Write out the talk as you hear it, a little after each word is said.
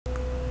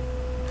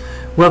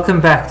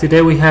Welcome back.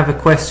 Today we have a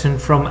question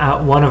from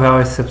one of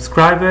our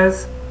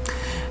subscribers,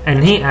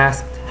 and he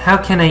asked, how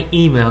can I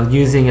email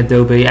using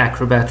Adobe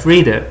Acrobat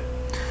Reader?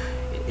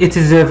 It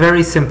is a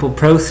very simple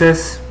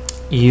process.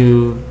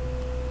 You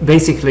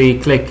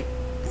basically click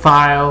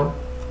File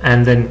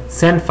and then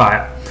Send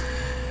File.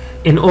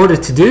 In order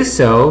to do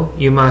so,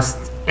 you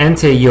must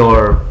enter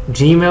your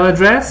Gmail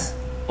address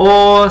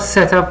or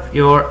set up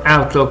your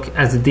Outlook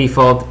as a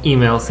default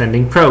email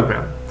sending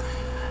program.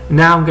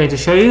 Now I'm going to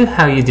show you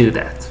how you do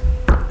that.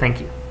 Thank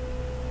you.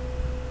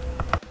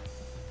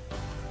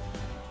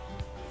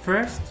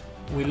 First,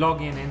 we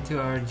log into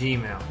our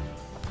Gmail.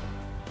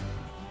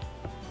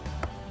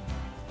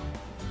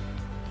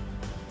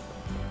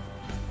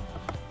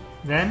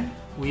 Then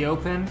we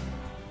open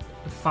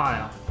a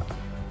file,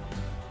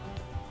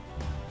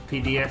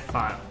 PDF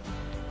file.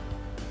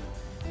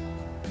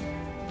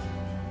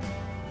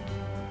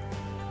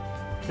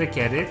 Click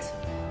Edit,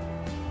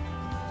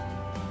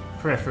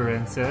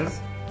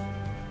 Preferences.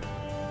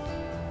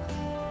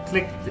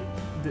 Click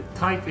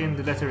type in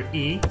the letter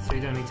E, so you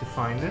don't need to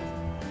find it,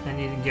 and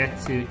you get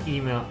to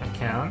Email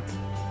Account.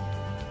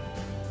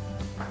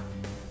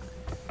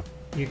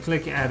 You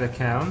click Add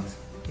Account,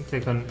 you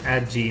click on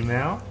Add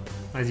Gmail.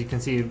 As you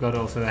can see, you've got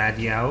also Add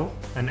Yahoo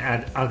and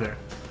Add Other.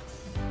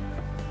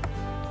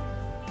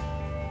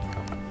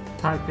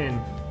 Type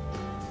in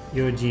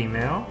your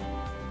Gmail.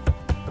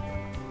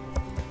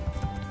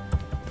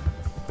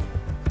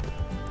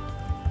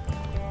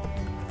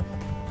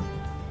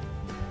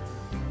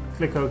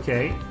 Click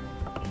OK.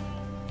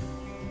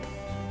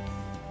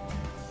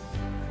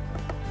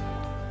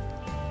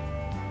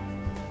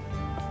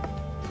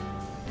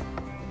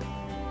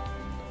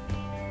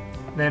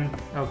 Then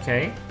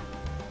OK.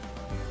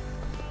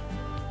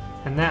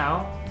 And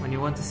now, when you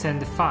want to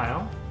send a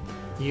file,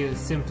 you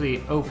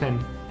simply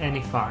open any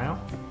file,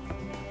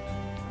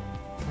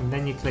 and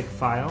then you click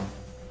File,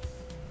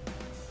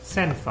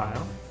 Send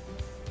File,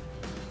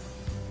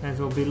 and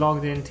it will be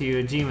logged into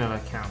your Gmail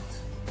account.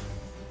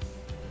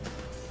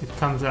 It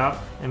comes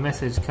up, a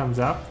message comes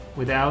up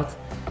without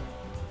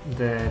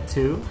the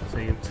to, so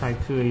you type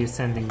who are you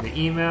sending the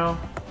email,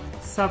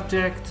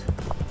 subject,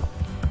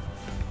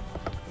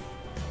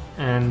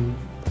 and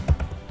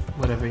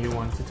whatever you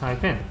want to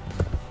type in.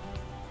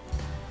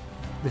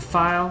 The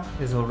file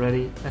is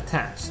already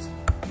attached,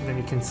 and then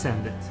you can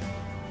send it.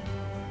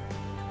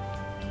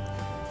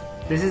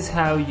 This is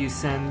how you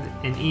send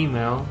an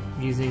email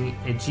using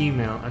a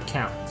Gmail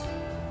account.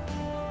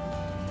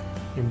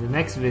 In the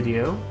next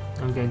video,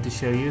 I'm going to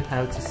show you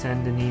how to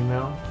send an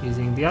email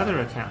using the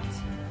other accounts.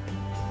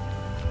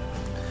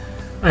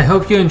 I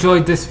hope you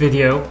enjoyed this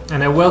video,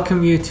 and I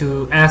welcome you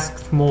to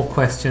ask more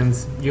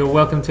questions. You're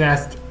welcome to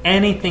ask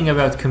anything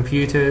about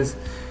computers,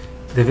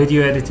 the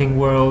video editing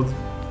world,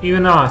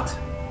 even art.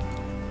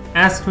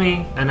 Ask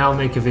me and I'll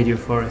make a video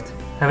for it.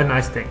 Have a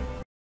nice day.